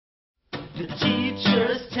The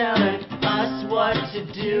teacher's telling us what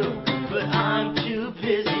to do, but I'm too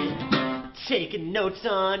busy taking notes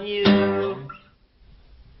on you.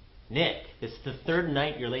 Nick, this is the third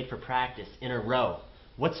night you're late for practice in a row.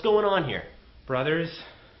 What's going on here? Brothers,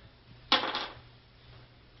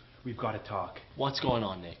 we've got to talk. What's going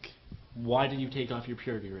on, Nick? Why did you take off your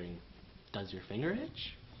purity ring? Does your finger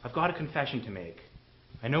itch? I've got a confession to make.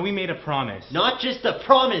 I know we made a promise. Not just a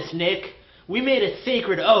promise, Nick. We made a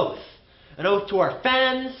sacred oath. An oath to our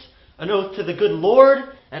fans, an oath to the good Lord,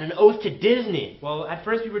 and an oath to Disney. Well, at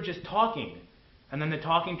first we were just talking, and then the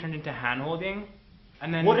talking turned into hand-holding,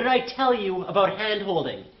 and then... What did I tell you about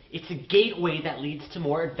hand-holding? It's a gateway that leads to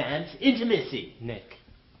more advanced intimacy. Nick,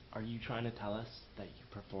 are you trying to tell us that you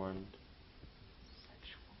performed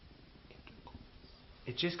sexual intercourse?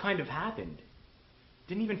 It just kind of happened.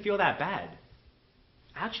 Didn't even feel that bad.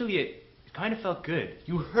 Actually, it kind of felt good.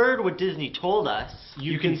 You heard what Disney told us.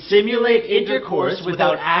 You can simulate intercourse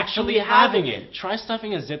without actually having it. Try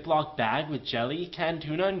stuffing a Ziploc bag with jelly, canned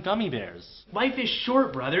tuna, and gummy bears. Life is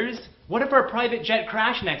short, brothers. What if our private jet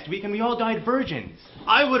crashed next week and we all died virgins?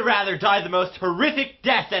 I would rather die the most horrific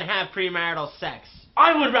death than have premarital sex.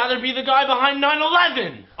 I would rather be the guy behind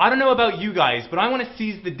 9/11! I don't know about you guys, but I want to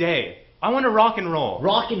seize the day. I want to rock and roll.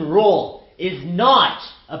 Rock and roll is not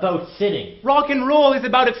about sinning. Rock and roll is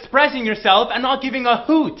about expressing yourself and not giving a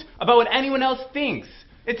hoot about what anyone else thinks.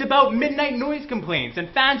 It's about midnight noise complaints and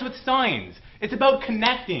fans with signs. It's about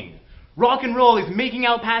connecting. Rock and roll is making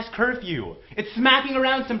out past curfew. It's smacking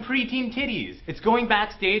around some preteen titties. It's going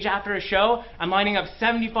backstage after a show and lining up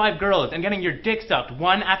 75 girls and getting your dick sucked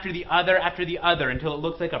one after the other until it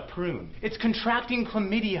looks like a prune. It's contracting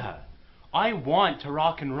chlamydia. I want to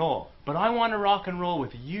rock and roll, but I want to rock and roll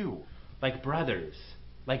with you, like brothers,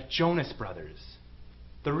 like Jonas Brothers.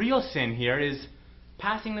 The real sin here is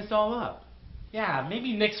passing this all up. Yeah,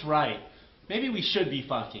 maybe Nick's right. Maybe we should be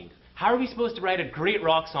fucking. How are we supposed to write a great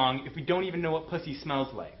rock song if we don't even know what pussy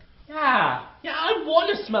smells like? Yeah, I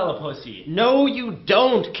want to smell a pussy. No, you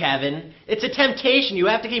don't, Kevin. It's a temptation. You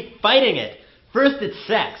have to keep fighting it. First it's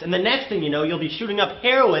sex, and the next thing you know, you'll be shooting up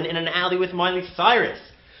heroin in an alley with Miley Cyrus.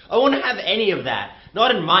 I won't have any of that.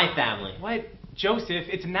 Not in my family. What? Joseph,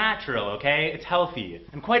 it's natural, okay? It's healthy.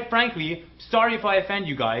 And quite frankly, sorry if I offend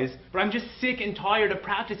you guys, but I'm just sick and tired of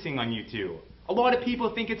practicing on you two. A lot of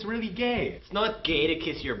people think it's really gay. It's not gay to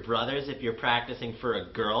kiss your brothers if you're practicing for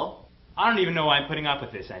a girl. I don't even know why I'm putting up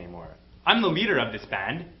with this anymore. I'm the leader of this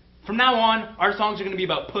band. From now on, our songs are going to be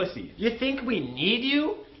about pussy. You think we need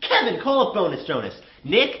you? Kevin, call up Bonus Jonas.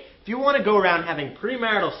 Nick, if you want to go around having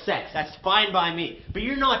premarital sex, that's fine by me. But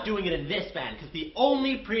you're not doing it in this band, because the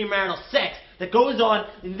only premarital sex that goes on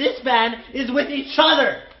in this band is with each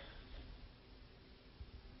other.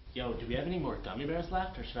 Yo, do we have any more gummy bears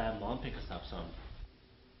left, or should I have Mom pick us up some?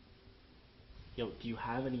 Yo, do you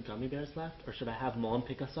have any gummy bears left, or should I have Mom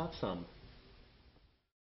pick us up some?